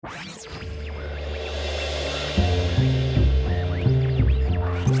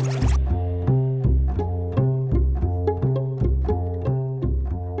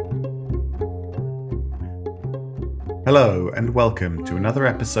Hello and welcome to another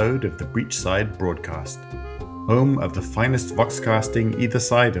episode of the Breachside Broadcast, home of the finest voxcasting either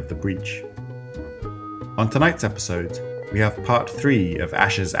side of the breach. On tonight's episode, we have part 3 of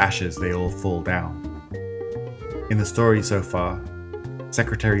Ashes, Ashes, They All Fall Down. In the story so far,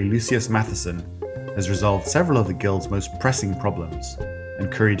 Secretary Lucius Matheson has resolved several of the Guild's most pressing problems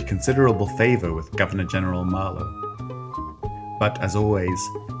and curried considerable favour with Governor General Marlowe. But as always,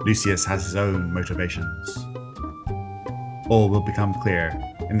 Lucius has his own motivations. All will become clear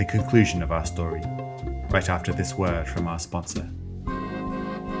in the conclusion of our story, right after this word from our sponsor.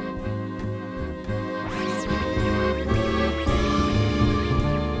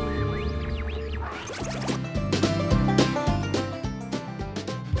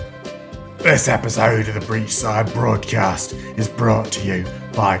 This episode of the Breachside Broadcast is brought to you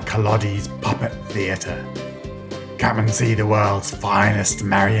by Collodi's Puppet Theatre. Come and see the world's finest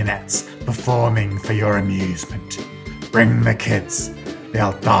marionettes performing for your amusement. Bring the kids,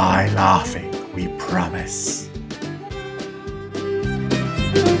 they'll die laughing, we promise.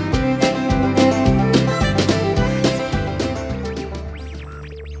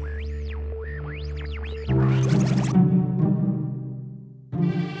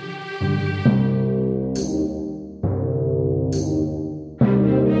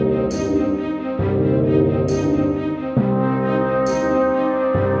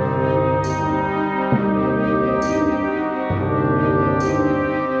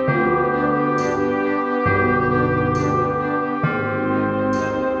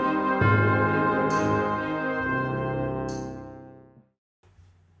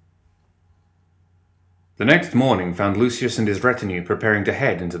 The next morning found Lucius and his retinue preparing to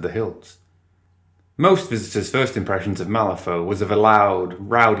head into the hills. Most visitors' first impressions of Malifaux was of a loud,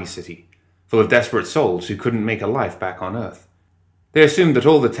 rowdy city, full of desperate souls who couldn't make a life back on Earth. They assumed that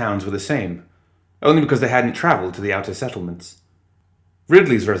all the towns were the same, only because they hadn't travelled to the outer settlements.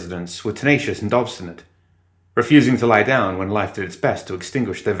 Ridley's residents were tenacious and obstinate, refusing to lie down when life did its best to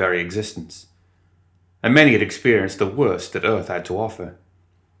extinguish their very existence. And many had experienced the worst that Earth had to offer.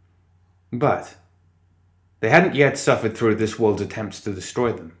 But they hadn't yet suffered through this world's attempts to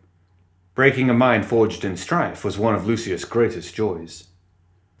destroy them. Breaking a mind forged in strife was one of Lucius' greatest joys.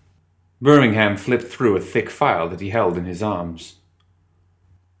 Birmingham flipped through a thick file that he held in his arms.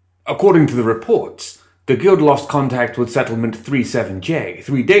 According to the reports, the Guild lost contact with Settlement 37J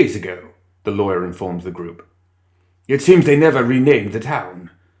 3 days ago, the lawyer informed the group. It seems they never renamed the town.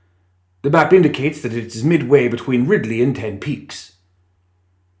 The map indicates that it is midway between Ridley and Ten Peaks.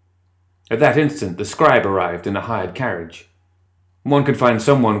 At that instant, the scribe arrived in a hired carriage. One could find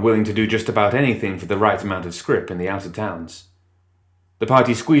someone willing to do just about anything for the right amount of scrip in the outer towns. The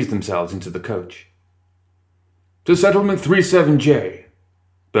party squeezed themselves into the coach. To Settlement 37J,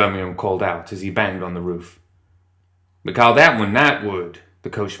 Birmingham called out as he banged on the roof. We call that one Nightwood, the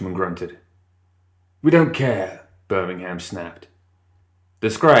coachman grunted. We don't care, Birmingham snapped. The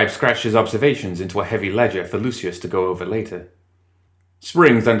scribe scratched his observations into a heavy ledger for Lucius to go over later.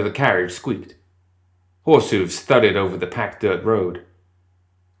 Springs under the carriage squeaked. Horse hooves thudded over the packed dirt road.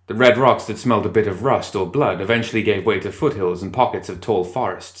 The red rocks that smelled a bit of rust or blood eventually gave way to foothills and pockets of tall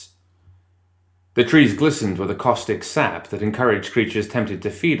forests. The trees glistened with a caustic sap that encouraged creatures tempted to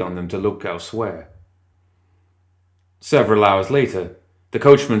feed on them to look elsewhere. Several hours later, the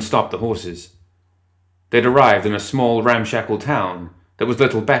coachman stopped the horses. They'd arrived in a small, ramshackle town that was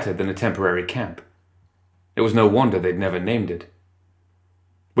little better than a temporary camp. It was no wonder they'd never named it.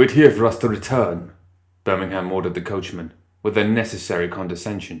 Wait here for us to return, Birmingham ordered the coachman, with a necessary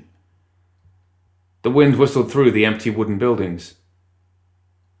condescension. The wind whistled through the empty wooden buildings.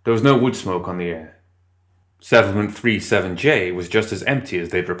 There was no wood smoke on the air. Settlement 37J was just as empty as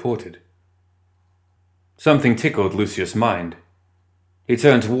they'd reported. Something tickled Lucius' mind. He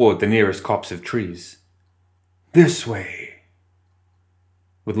turned toward the nearest copse of trees. This way.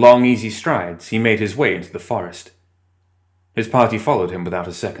 With long, easy strides, he made his way into the forest. His party followed him without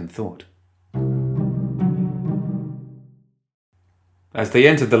a second thought. As they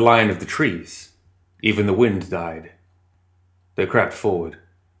entered the line of the trees, even the wind died. They crept forward.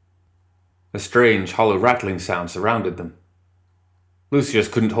 A strange, hollow rattling sound surrounded them. Lucius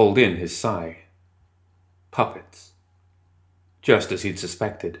couldn't hold in his sigh. Puppets. Just as he'd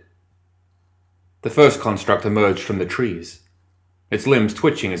suspected. The first construct emerged from the trees, its limbs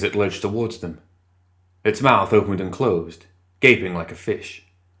twitching as it lurched towards them. Its mouth opened and closed, gaping like a fish.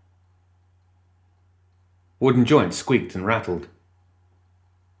 Wooden joints squeaked and rattled.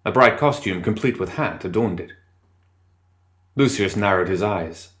 A bright costume, complete with hat, adorned it. Lucius narrowed his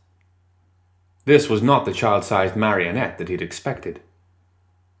eyes. This was not the child-sized marionette that he'd expected.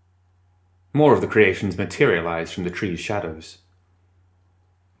 More of the creations materialized from the tree's shadows.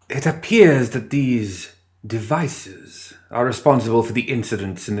 It appears that these devices are responsible for the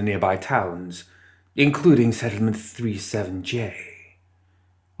incidents in the nearby towns, including Settlement 37J,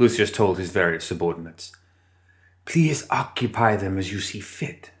 Lucius told his various subordinates. Please occupy them as you see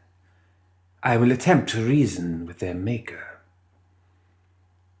fit. I will attempt to reason with their maker.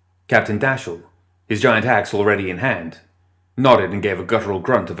 Captain Dashel, his giant axe already in hand, nodded and gave a guttural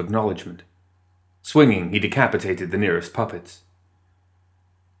grunt of acknowledgement. Swinging, he decapitated the nearest puppets.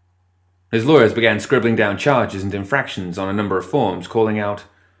 His lawyers began scribbling down charges and infractions on a number of forms, calling out,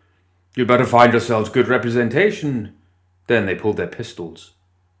 "You'd better find yourselves good representation." Then they pulled their pistols.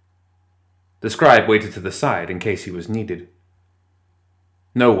 The scribe waited to the side in case he was needed.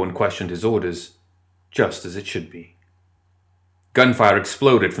 No one questioned his orders, just as it should be. Gunfire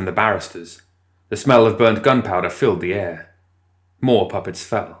exploded from the barristers. The smell of burnt gunpowder filled the air. More puppets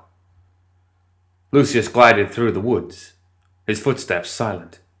fell. Lucius glided through the woods, his footsteps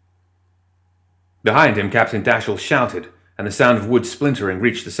silent. Behind him, Captain Dashel shouted, and the sound of wood splintering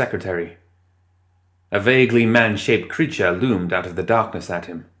reached the secretary. A vaguely man-shaped creature loomed out of the darkness at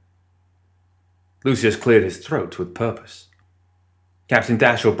him. Lucius cleared his throat with purpose. Captain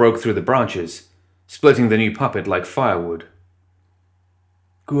Dashel broke through the branches, splitting the new puppet like firewood.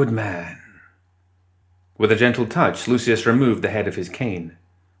 Good man. With a gentle touch, Lucius removed the head of his cane,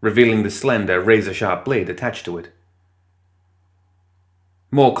 revealing the slender, razor-sharp blade attached to it.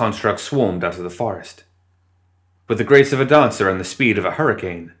 More constructs swarmed out of the forest. With the grace of a dancer and the speed of a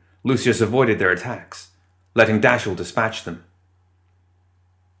hurricane, Lucius avoided their attacks, letting Dashel dispatch them.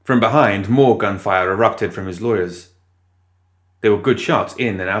 From behind, more gunfire erupted from his lawyers. They were good shots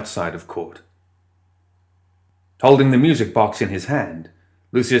in and outside of court. Holding the music box in his hand,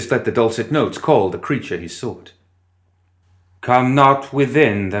 Lucius let the dulcet notes call the creature he sought. Come not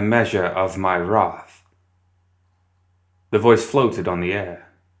within the measure of my wrath. The voice floated on the air,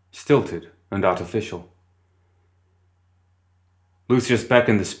 stilted and artificial. Lucius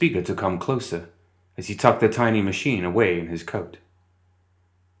beckoned the speaker to come closer as he tucked the tiny machine away in his coat.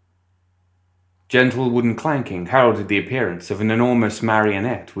 Gentle wooden clanking heralded the appearance of an enormous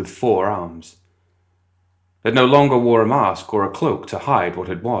marionette with 4 arms. It no longer wore a mask or a cloak to hide what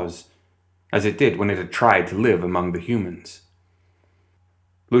it was, as it did when it had tried to live among the humans.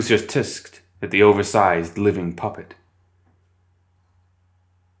 Lucius tisked at the oversized living puppet.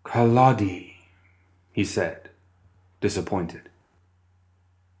 Kaladi, he said, disappointed.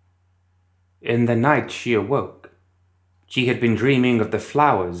 In the night she awoke. She had been dreaming of the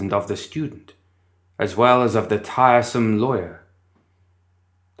flowers and of the student, as well as of the tiresome lawyer.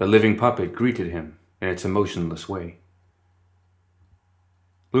 The living puppet greeted him in its emotionless way.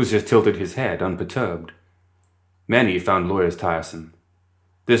 Lucius tilted his head, unperturbed. Many found lawyers tiresome.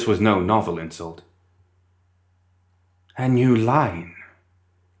 This was no novel insult. A new line.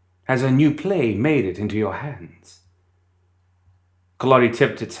 Has a new play made it into your hands? Kaladi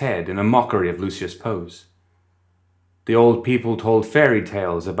tipped its head in a mockery of Lucius' pose. The old people told fairy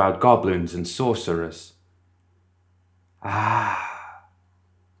tales about goblins and sorcerers. Ah,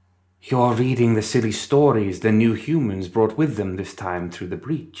 you're reading the silly stories the new humans brought with them this time through the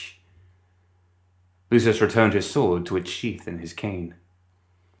breach. Lucius returned his sword to its sheath in his cane.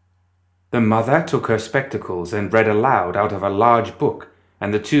 The mother took her spectacles and read aloud out of a large book,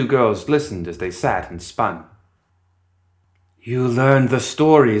 and the 2 girls listened as they sat and spun. You learned the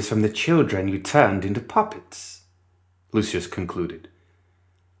stories from the children you turned into puppets, Lucius concluded.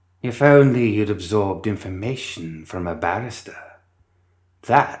 If only you'd absorbed information from a barrister.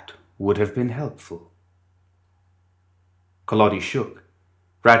 That would have been helpful. Kaladi shook,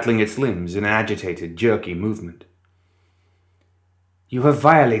 rattling its limbs in an agitated, jerky movement. You have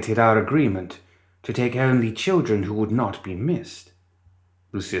violated our agreement to take only children who would not be missed,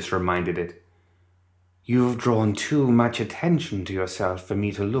 Lucius reminded it. You've drawn too much attention to yourself for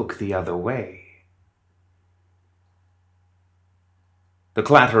me to look the other way. The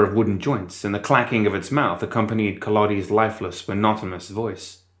clatter of wooden joints and the clacking of its mouth accompanied Kaladi's lifeless, monotonous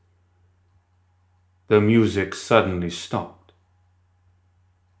voice. The music suddenly stopped.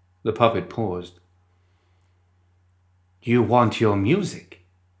 The puppet paused. You want your music?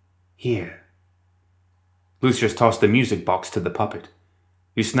 Here. Lucius tossed the music box to the puppet,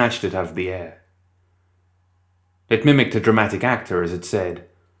 who snatched it out of the air. It mimicked a dramatic actor as it said,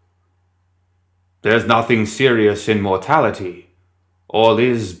 There's nothing serious in mortality. All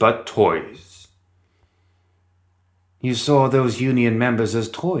is but toys. You saw those union members as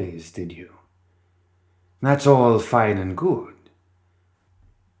toys, did you? That's all fine and good.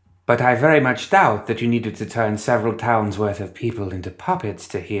 But I very much doubt that you needed to turn several towns' worth of people into puppets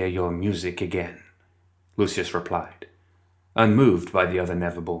to hear your music again, Lucius replied, unmoved by the other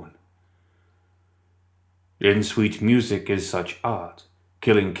Neverborn. In sweet music is such art,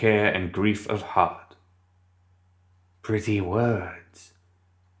 killing care and grief of heart. Pretty words.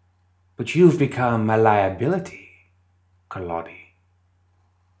 But you've become a liability, Kalodi.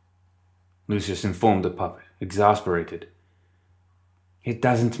 Lucius informed the puppet, exasperated. It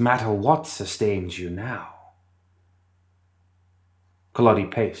doesn't matter what sustains you now. Kalodi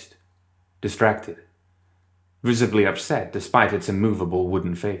paced, distracted, visibly upset despite its immovable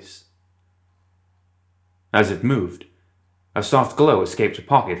wooden face. As it moved, a soft glow escaped a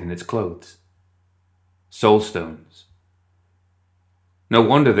pocket in its clothes. Soulstones. No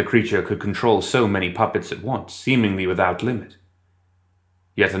wonder the creature could control so many puppets at once, seemingly without limit.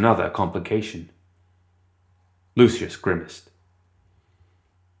 Yet another complication. Lucius grimaced.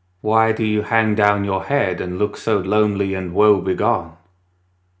 Why do you hang down your head and look so lonely and woe-begone?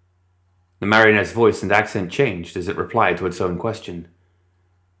 The marionette's voice and accent changed as it replied to its own question.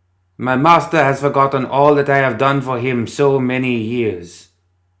 My master has forgotten all that I have done for him so many years.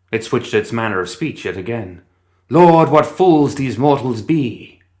 It switched its manner of speech yet again. Lord, what fools these mortals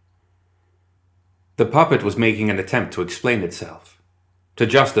be! The puppet was making an attempt to explain itself, to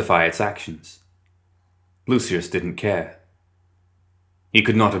justify its actions. Lucius didn't care. He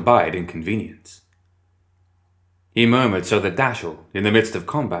could not abide inconvenience. He murmured so that Dashel, in the midst of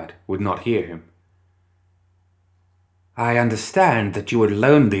combat, would not hear him. I understand that you were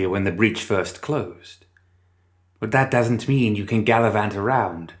lonely when the breach first closed, but that doesn't mean you can gallivant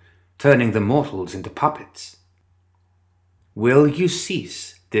around, turning the mortals into puppets. Will you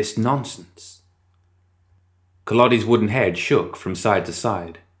cease this nonsense? Kalodi's wooden head shook from side to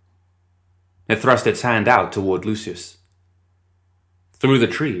side. It thrust its hand out toward Lucius. Through the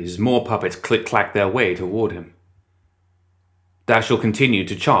trees, more puppets click-clacked their way toward him. Dashel continued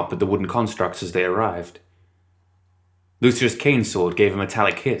to chop at the wooden constructs as they arrived. Lucius' cane sword gave a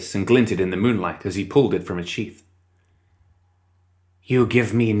metallic hiss and glinted in the moonlight as he pulled it from its sheath. You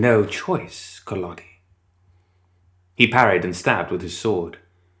give me no choice, Kalodi. He parried and stabbed with his sword.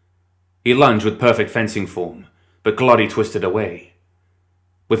 He lunged with perfect fencing form, but Kalodi twisted away.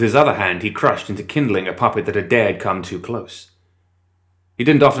 With his other hand, he crushed into kindling a puppet that had dared come too close. He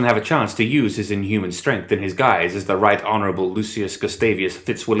didn't often have a chance to use his inhuman strength in his guise as the Right Honourable Lucius Gustavius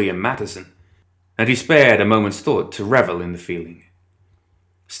Fitzwilliam Mattison, and he spared a moment's thought to revel in the feeling.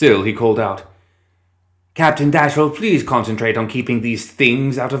 Still, he called out, Captain Dashel, please concentrate on keeping these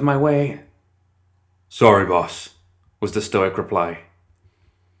things out of my way. Sorry, boss, was the stoic reply.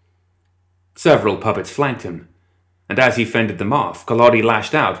 Several puppets flanked him, and as he fended them off, Kalodi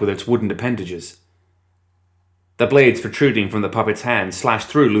lashed out with its wooden appendages. The blades protruding from the puppet's hands slashed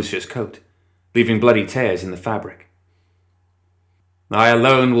through Lucius' coat, leaving bloody tears in the fabric. I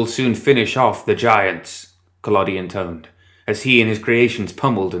alone will soon finish off the giants, Kalodi intoned, as he and his creations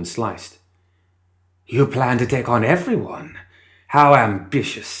pummeled and sliced. You plan to take on everyone? How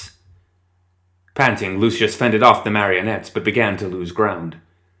ambitious! Panting, Lucius fended off the marionettes, but began to lose ground.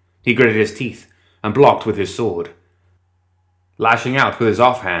 He gritted his teeth and blocked with his sword. Lashing out with his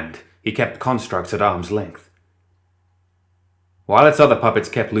offhand, he kept constructs at arm's length. While its other puppets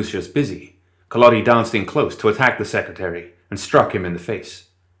kept Lucius busy, Kalodi danced in close to attack the secretary and struck him in the face.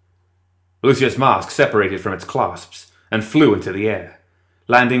 Lucius' mask separated from its clasps and flew into the air,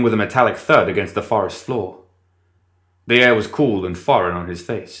 landing with a metallic thud against the forest floor. The air was cool and foreign on his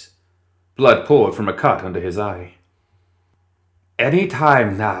face. Blood poured from a cut under his eye. Any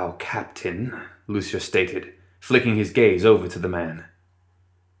time now, Captain, Lucius stated, flicking his gaze over to the man.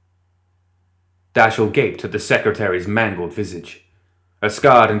 Dashel gaped at the secretary's mangled visage, a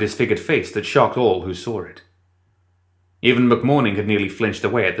scarred and disfigured face that shocked all who saw it. Even McMorning had nearly flinched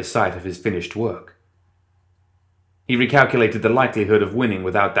away at the sight of his finished work. He recalculated the likelihood of winning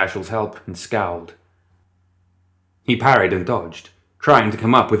without Dashel's help and scowled. He parried and dodged, trying to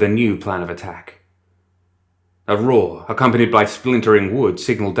come up with a new plan of attack. A roar, accompanied by splintering wood,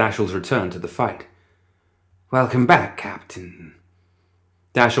 signaled Dashel's return to the fight. Welcome back, Captain.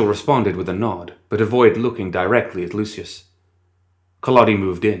 Dashel responded with a nod, but avoided looking directly at Lucius. Kalodi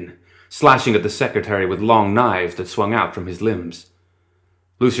moved in, slashing at the secretary with long knives that swung out from his limbs.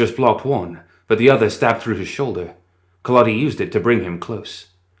 Lucius blocked one, but the other stabbed through his shoulder. Kalodi used it to bring him close.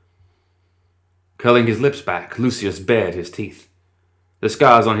 Curling his lips back, Lucius bared his teeth. The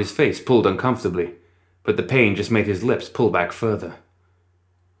scars on his face pulled uncomfortably, but the pain just made his lips pull back further.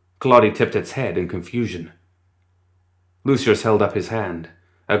 Kalodi tipped its head in confusion. Lucius held up his hand,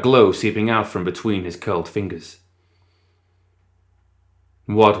 a glow seeping out from between his curled fingers.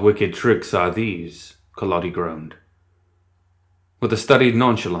 What wicked tricks are these? Collodi groaned. With a studied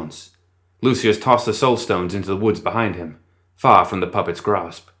nonchalance, Lucius tossed the soul stones into the woods behind him, far from the puppet's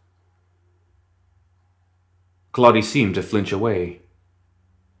grasp. Collodi seemed to flinch away.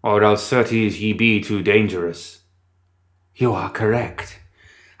 Or else certes ye be too dangerous. You are correct.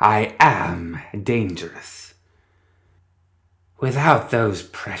 I am dangerous. Without those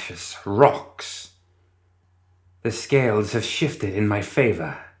precious rocks, the scales have shifted in my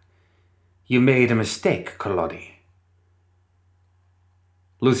favor. You made a mistake, Collodi.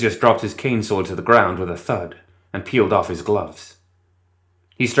 Lucius dropped his cane sword to the ground with a thud and peeled off his gloves.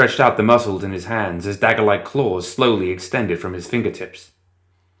 He stretched out the muscles in his hands as dagger-like claws slowly extended from his fingertips.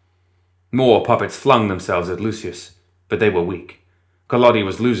 More puppets flung themselves at Lucius, but they were weak. Collodi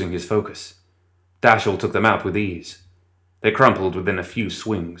was losing his focus. Dashel took them out with ease. They crumpled within a few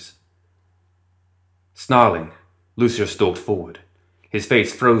swings. Snarling, Lucius stalked forward, his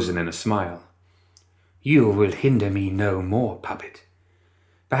face frozen in a smile. You will hinder me no more, puppet.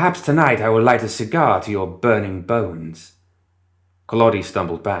 Perhaps tonight I will light a cigar to your burning bones. Collodi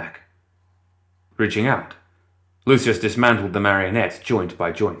stumbled back. Reaching out, Lucius dismantled the marionette joint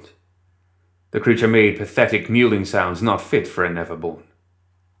by joint. The creature made pathetic mewling sounds not fit for a Neverborn.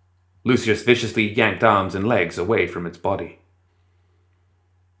 Lucius viciously yanked arms and legs away from its body.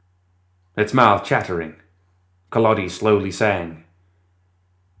 Its mouth chattering, Collodi slowly sang,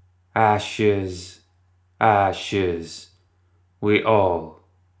 "Ashes, ashes, we all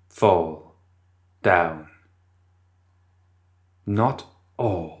fall down." Not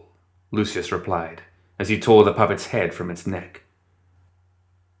all, Lucius replied, as he tore the puppet's head from its neck.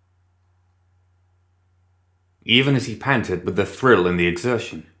 Even as he panted with the thrill and the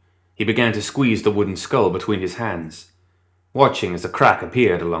exertion, he began to squeeze the wooden skull between his hands, watching as a crack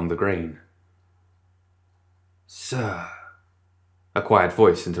appeared along the grain. "Sir," a quiet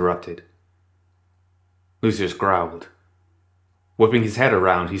voice interrupted. Lucius growled. Whipping his head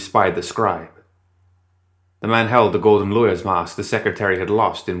around, he spied the scribe. The man held the golden lawyer's mask the secretary had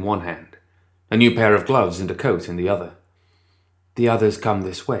lost in one hand, a new pair of gloves and a coat in the other. "The others come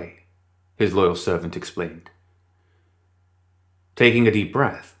this way," his loyal servant explained. Taking a deep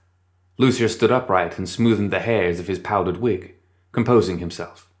breath, Lucius stood upright and smoothed the hairs of his powdered wig, composing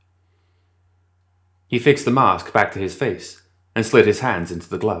himself. He fixed the mask back to his face and slid his hands into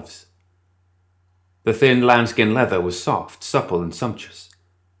the gloves. The thin lambskin leather was soft, supple, and sumptuous,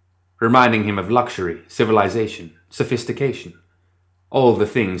 reminding him of luxury, civilization, sophistication, all the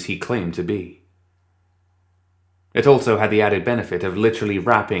things he claimed to be. It also had the added benefit of literally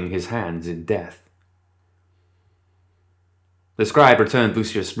wrapping his hands in death. The scribe returned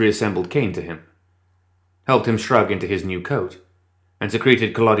Lucius' reassembled cane to him, helped him shrug into his new coat, and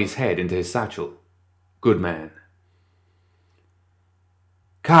secreted Collodi's head into his satchel. Good man.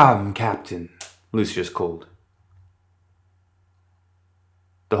 "Come, Captain," Lucius called.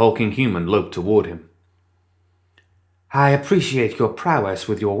 The hulking human loped toward him. "I appreciate your prowess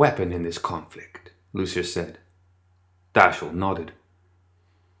with your weapon in this conflict," Lucius said. Dashel nodded.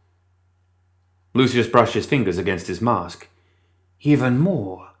 Lucius brushed his fingers against his mask. "Even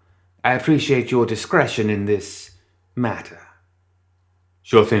more, I appreciate your discretion in this matter."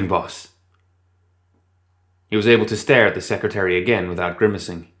 "Sure thing, boss." He was able to stare at the secretary again without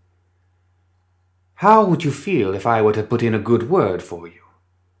grimacing. "How would you feel if I were to put in a good word for you?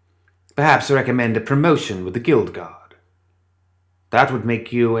 Perhaps recommend a promotion with the Guild Guard. That would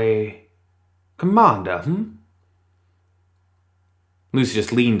make you a commander,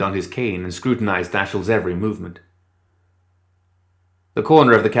 Lucius leaned on his cane and scrutinized Dashel's every movement. The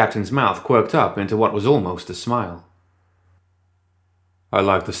corner of the captain's mouth quirked up into what was almost a smile. "I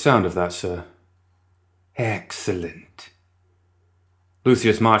like the sound of that, sir." "Excellent."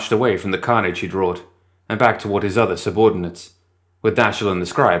 Lucius marched away from the carnage he'd wrought and back toward his other subordinates, with Dashel and the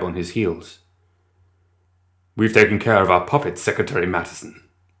scribe on his heels. "We've taken care of our puppets, Secretary Matteson,"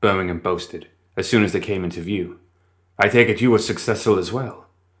 Birmingham boasted, as soon as they came into view. "I take it you were successful as well."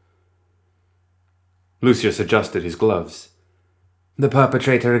 Lucius adjusted his gloves. "The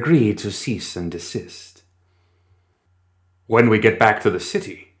perpetrator agreed to cease and desist." "When we get back to the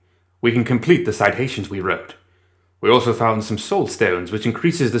city, we can complete the citations we wrote. We also found some soul stones, which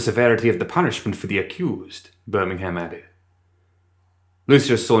increases the severity of the punishment for the accused," Birmingham added.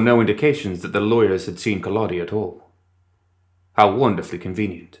 Lucius saw no indications that the lawyers had seen Collodi at all. How wonderfully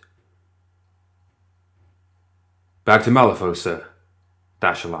convenient. "Back to Malifaux, sir?"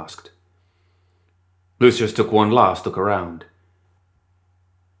 Dashel asked. Lucius took one last look around.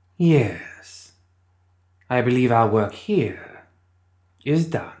 "Yes. I believe our work here is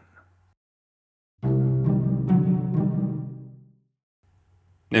done."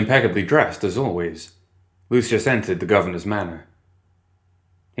 Impeccably dressed, as always, Lucius entered the governor's manor.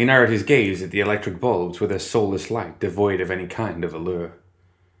 He narrowed his gaze at the electric bulbs with a soulless light devoid of any kind of allure.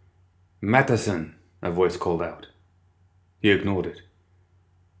 "Matteson," a voice called out. He ignored it.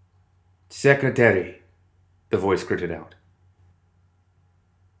 "Secretary," the voice gritted out.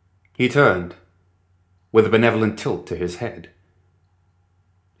 He turned, with a benevolent tilt to his head.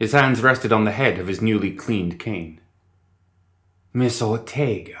 His hands rested on the head of his newly cleaned cane. "Miss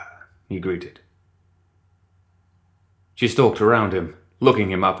Ortega," he greeted. She stalked around him,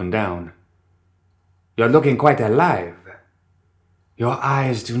 looking him up and down. "You're looking quite alive. Your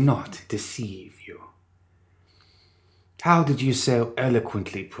eyes do not deceive you. How did you so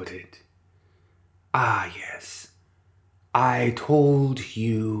eloquently put it? Ah, yes. I told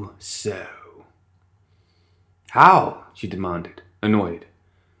you so." "How?" she demanded, annoyed.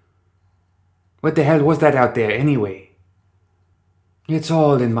 "What the hell was that out there, anyway?" "It's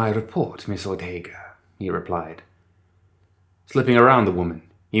all in my report, Miss Ortega," he replied. Slipping around the woman,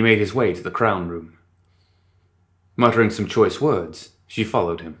 he made his way to the crown room. Muttering some choice words, she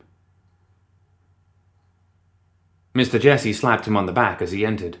followed him. Mr. Jesse slapped him on the back as he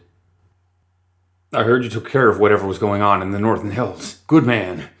entered. "I heard you took care of whatever was going on in the Northern Hills. Good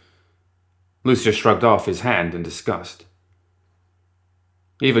man." Lucius shrugged off his hand in disgust.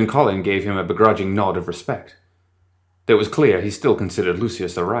 Even Colin gave him a begrudging nod of respect. It was clear he still considered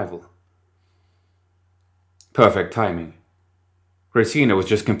Lucius a rival. Perfect timing. Gracina was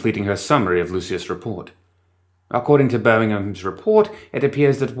just completing her summary of Lucius' report. According to Birmingham's report, it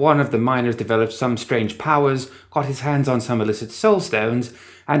appears that one of the miners developed some strange powers, got his hands on some illicit soulstones,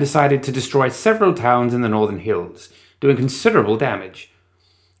 and decided to destroy several towns in the Northern Hills, doing considerable damage.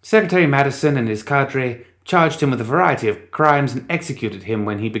 Secretary Madison and his cadre charged him with a variety of crimes and executed him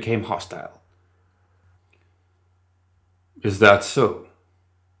when he became hostile. "Is that so?"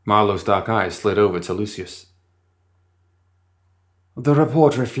 Marlowe's dark eyes slid over to Lucius. "The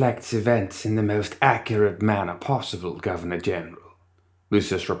report reflects events in the most accurate manner possible, Governor General,"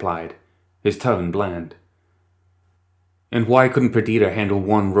 Lucius replied, his tone bland. "And why couldn't Perdita handle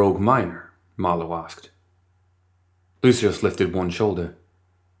one rogue miner?" Marlowe asked. Lucius lifted one shoulder.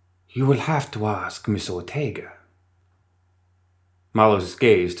 "You will have to ask Miss Ortega." Marlowe's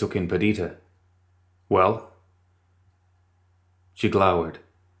gaze took in Perdita. "Well?" She glowered.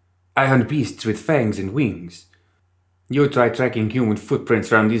 "I hunt beasts with fangs and wings. You try tracking human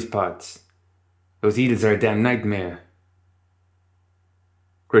footprints around these parts. Those eels are a damn nightmare."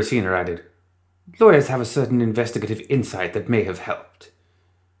 Gracina added, "Lawyers have a certain investigative insight that may have helped."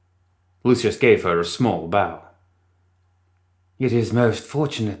 Lucius gave her a small bow. "It is most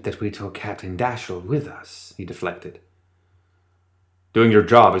fortunate that we took Captain Dashel with us," he deflected. "Doing your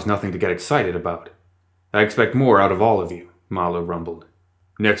job is nothing to get excited about. I expect more out of all of you," Marlowe rumbled.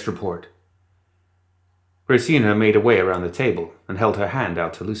 "Next report." Gracina made a way around the table and held her hand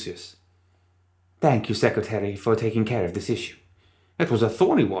out to Lucius. "Thank you, Secretary, for taking care of this issue. It was a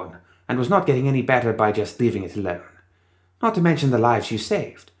thorny one, and was not getting any better by just leaving it alone. Not to mention the lives you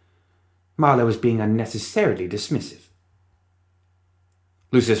saved. Marlowe was being unnecessarily dismissive."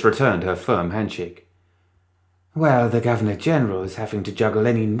 Lucius returned her firm handshake. "Well, the Governor General is having to juggle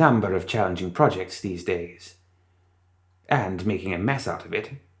any number of challenging projects these days." "And making a mess out of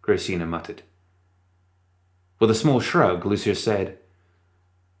it," Gracina muttered. With a small shrug, Lucius said,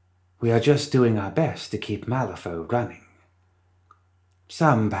 "We are just doing our best to keep Malifaux running.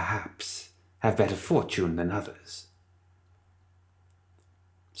 Some, perhaps, have better fortune than others."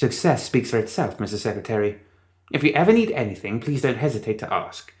 "Success speaks for itself, Mr. Secretary. If you ever need anything, please don't hesitate to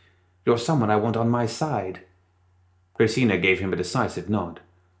ask. You're someone I want on my side." Gracina gave him a decisive nod.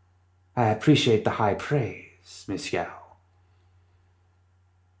 "I appreciate the high praise, Miss Yao."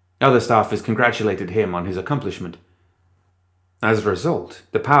 Other staffers congratulated him on his accomplishment. As a result,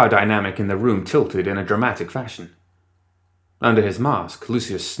 the power dynamic in the room tilted in a dramatic fashion. Under his mask,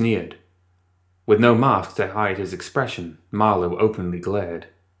 Lucius sneered. With no mask to hide his expression, Marlowe openly glared.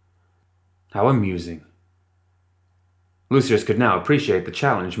 How amusing. Lucius could now appreciate the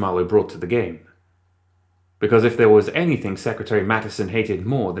challenge Marlowe brought to the game. Because if there was anything Secretary Matteson hated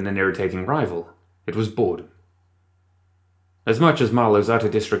more than an irritating rival, it was boredom. As much as Marlowe's utter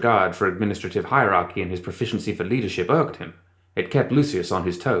disregard for administrative hierarchy and his proficiency for leadership irked him, it kept Lucius on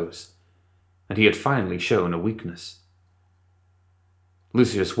his toes, and he had finally shown a weakness.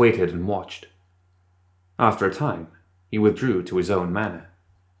 Lucius waited and watched. After a time, he withdrew to his own manor.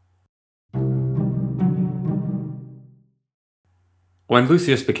 When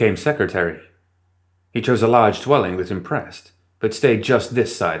Lucius became secretary, he chose a large dwelling that impressed, but stayed just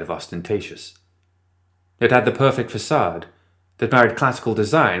this side of ostentatious. It had the perfect facade, that married classical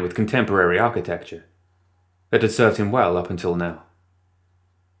design with contemporary architecture, that had served him well up until now.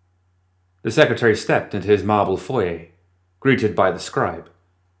 The secretary stepped into his marble foyer, greeted by the scribe,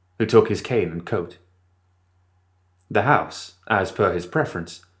 who took his cane and coat. The house, as per his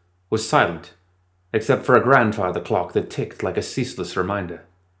preference, was silent, except for a grandfather clock that ticked like a ceaseless reminder.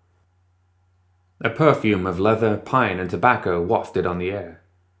 A perfume of leather, pine, and tobacco wafted on the air,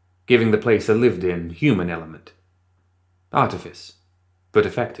 giving the place a lived-in, human element. Artifice, but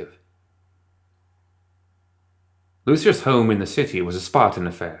effective. Lucier's home in the city was a Spartan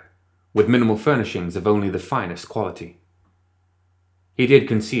affair, with minimal furnishings of only the finest quality. He did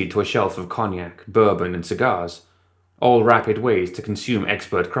concede to a shelf of cognac, bourbon, and cigars, all rapid ways to consume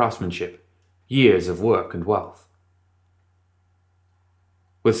expert craftsmanship, years of work and wealth.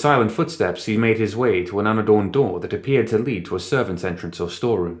 With silent footsteps, he made his way to an unadorned door that appeared to lead to a servant's entrance or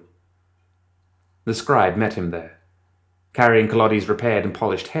storeroom. The scribe met him there, carrying Collodi's repaired and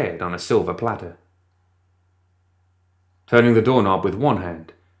polished head on a silver platter. Turning the doorknob with one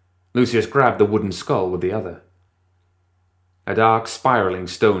hand, Lucius grabbed the wooden skull with the other. A dark, spiraling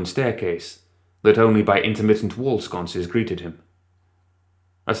stone staircase, lit only by intermittent wall sconces, greeted him.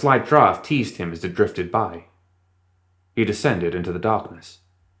 A slight draught teased him as it drifted by. He descended into the darkness.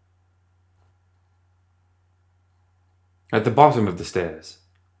 At the bottom of the stairs,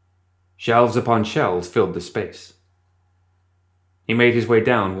 shelves upon shelves filled the space. He made his way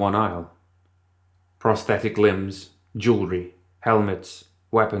down one aisle. Prosthetic limbs, jewelry, helmets,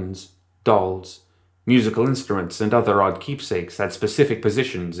 weapons, dolls, musical instruments, and other odd keepsakes had specific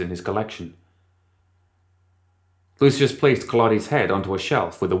positions in his collection. Lucius placed Collodi's head onto a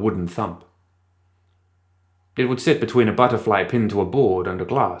shelf with a wooden thump. It would sit between a butterfly pinned to a board under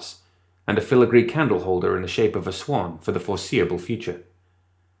glass and a filigree candle holder in the shape of a swan for the foreseeable future.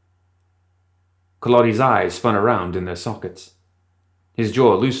 Collodi's eyes spun around in their sockets. His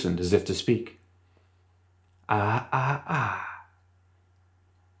jaw loosened as if to speak. Ah.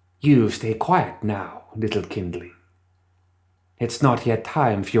 You stay quiet now, little kindling. It's not yet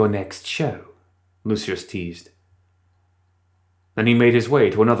time for your next show, Lucius teased. Then he made his way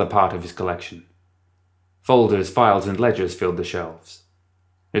to another part of his collection. Folders, files, and ledgers filled the shelves.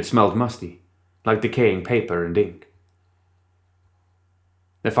 It smelled musty, like decaying paper and ink.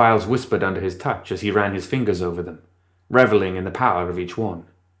 The files whispered under his touch as he ran his fingers over them, reveling in the power of each one.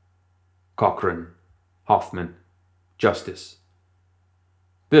 Cochrane, Hoffman, Justice.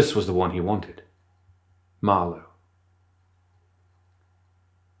 This was the one he wanted. Marlowe.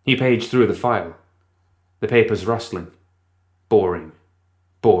 He paged through the file, the papers rustling. Boring.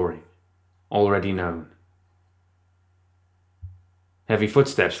 Already known. Heavy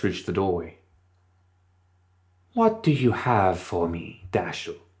footsteps reached the doorway. What do you have for me,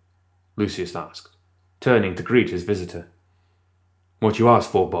 Dashel? Lucius asked, turning to greet his visitor. What you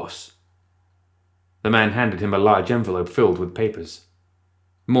asked for, boss? The man handed him a large envelope filled with papers.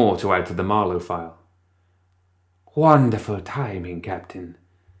 More to add to the Marlowe file. Wonderful timing, Captain.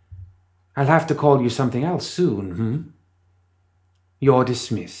 I'll have to call you something else soon, You're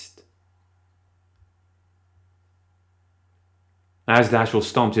dismissed. As Dashel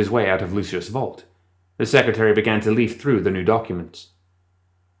stomped his way out of Lucius' vault, the secretary began to leaf through the new documents.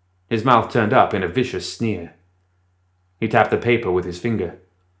 His mouth turned up in a vicious sneer. He tapped the paper with his finger.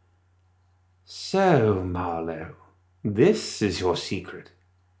 So, Marlowe, this is your secret.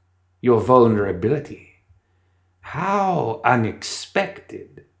 Your vulnerability. How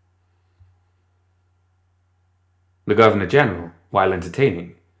unexpected. The Governor-General, while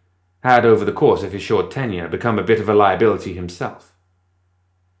entertaining, had over the course of his short tenure become a bit of a liability himself.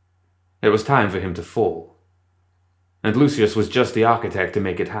 It was time for him to fall, and Lucius was just the architect to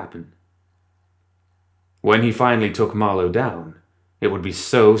make it happen. When he finally took Marlowe down, it would be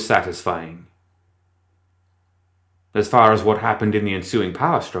so satisfying. As far as what happened in the ensuing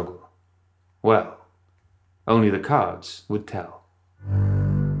power struggle, well, only the cards would tell.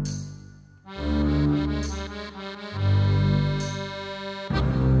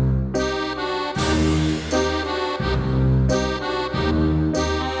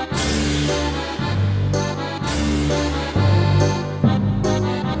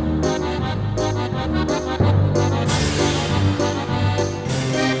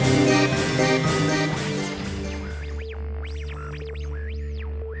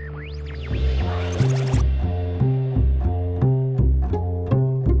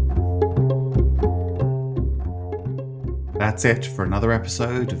 That's it for another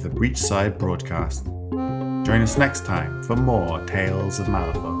episode of the Breachside Broadcast. Join us next time for more Tales of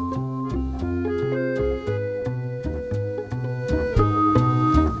Malifaux.